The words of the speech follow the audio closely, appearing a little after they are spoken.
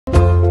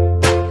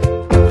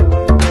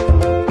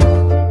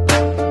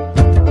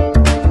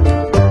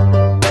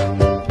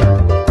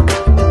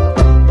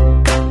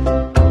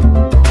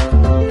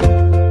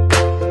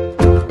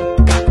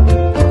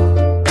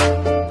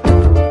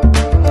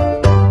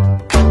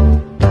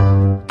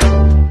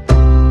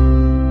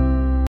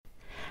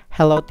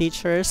Hello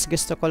teachers,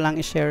 gusto ko lang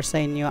i-share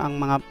sa inyo ang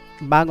mga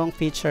bagong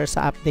features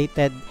sa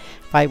updated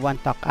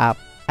 5.1 Talk app.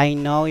 I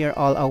know you're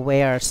all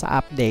aware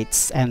sa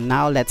updates and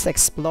now let's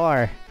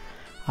explore.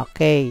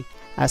 Okay,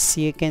 as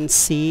you can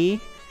see,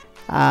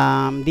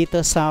 dito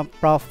sa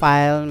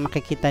profile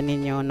makikita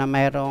ninyo na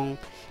mayroong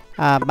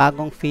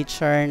bagong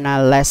feature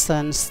na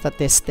lesson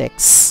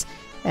statistics.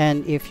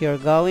 And if you're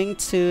going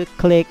to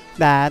click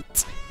that,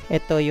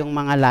 ito yung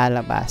mga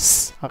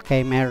lalabas.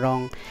 Okay,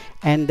 merong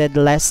ended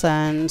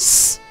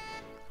lessons,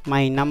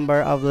 my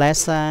number of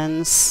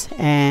lessons,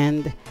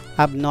 and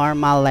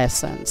abnormal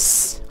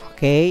lessons.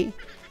 Okay?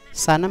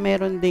 Sana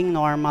meron ding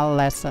normal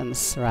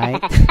lessons,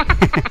 right?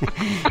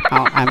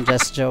 Oh, I'm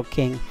just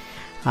joking.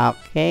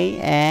 Okay,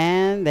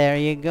 and there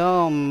you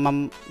go.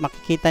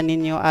 Makikita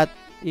ninyo at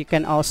you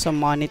can also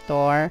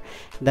monitor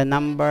the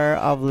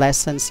number of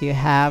lessons you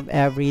have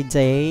every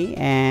day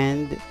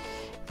and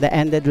the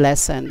ended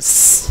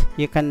lessons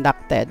you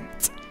conducted.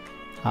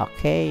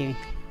 Okay.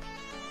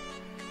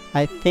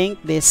 I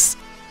think this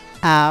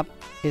app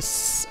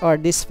is, or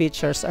these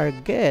features are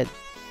good.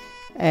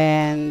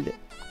 And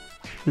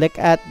look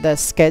at the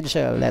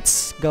schedule.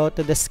 Let's go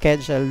to the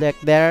schedule. Look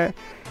there,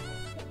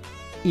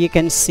 you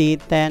can see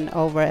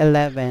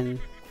 10/11.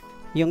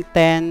 Yung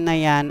 10 na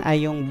yan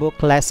ay yung book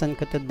lesson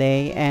ko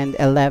today and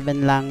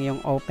 11 lang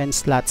yung open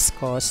slots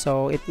ko.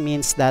 So it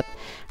means that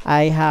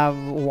I have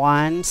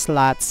one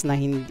slot na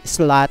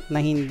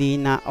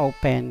hindi na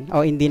open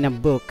o hindi na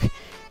book.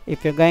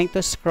 If you're going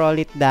to scroll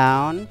it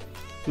down,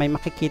 may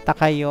makikita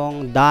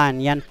kayong done.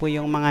 Yan po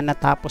yung mga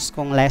natapos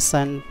kong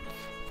lesson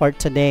for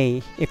today.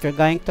 If you're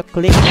going to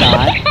click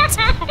that,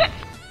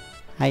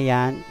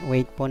 ayan,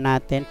 wait po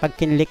natin. Pag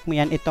kinlik mo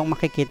yan, itong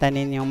makikita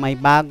ninyo, may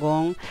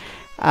bagong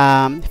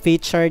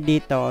feature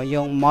dito,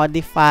 yung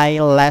modify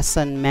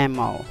lesson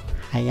memo.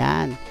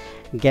 Ayan.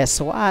 Guess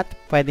what?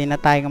 Pwede na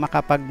tayong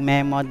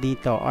makapag-memo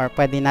dito or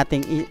pwede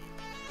nating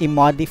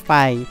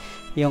i-modify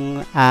yung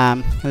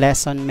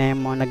lesson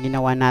memo na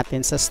ginawa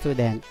natin sa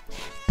student.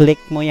 Click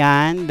mo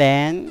yan,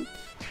 then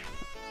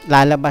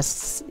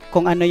lalabas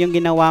kung ano yung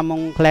ginawa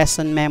mong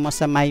lesson memo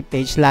sa my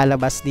page,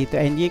 lalabas dito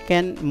and you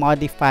can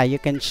modify, you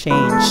can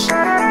change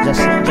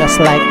just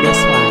like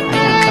this one.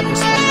 Ayan, pag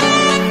gusto mo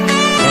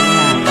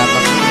ganyan,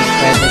 babaguhin,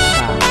 pwede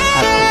siya.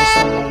 At kung gusto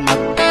mong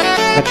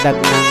magdagdag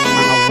ng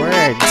mga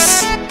words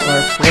or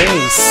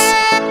phrase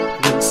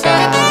dun sa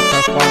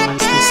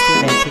performance ni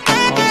student, you can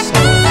also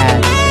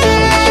add,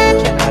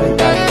 general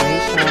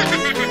evaluation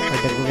or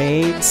the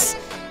grades.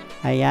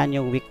 Ayan,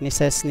 yung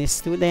weaknesses ni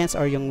students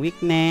or yung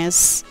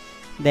weakness.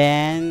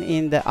 Then,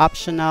 in the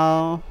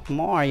optional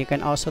more, you can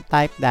also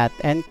type that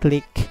and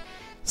click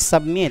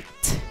submit.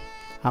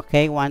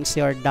 Okay, once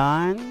you're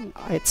done,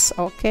 it's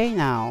okay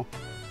now.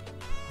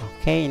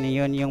 Okay,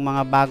 yun yung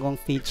mga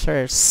bagong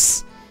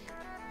features.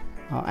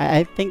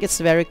 I think it's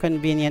very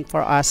convenient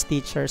for us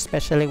teachers,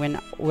 especially when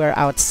we're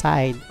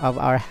outside of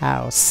our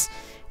house.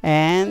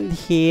 And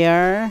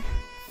here,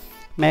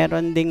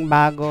 meron ding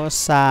bago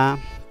sa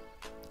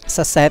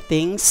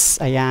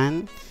settings.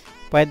 Ayan,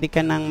 pwede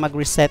ka nang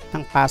mag-reset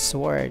ng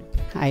password.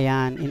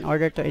 Ayan, in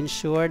order to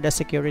ensure the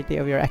security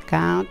of your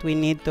account, we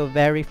need to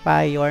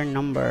verify your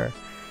number.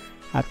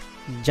 At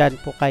dyan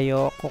po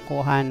kayo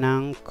kukuha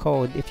ng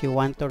code if you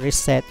want to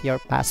reset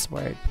your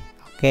password.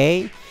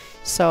 Okay?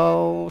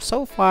 So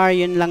far,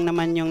 yun lang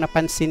naman yung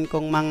napansin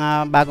kong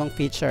mga bagong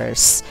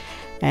features.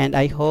 And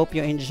I hope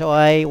you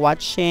enjoy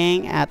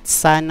watching at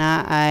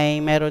sana ay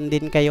meron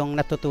din kayong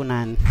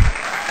natutunan.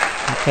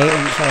 Okay,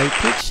 enjoy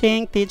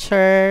teaching,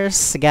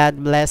 teachers. God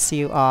bless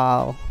you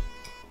all.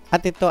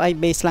 At ito ay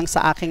based lang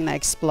sa aking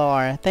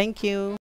na-explore. Thank you.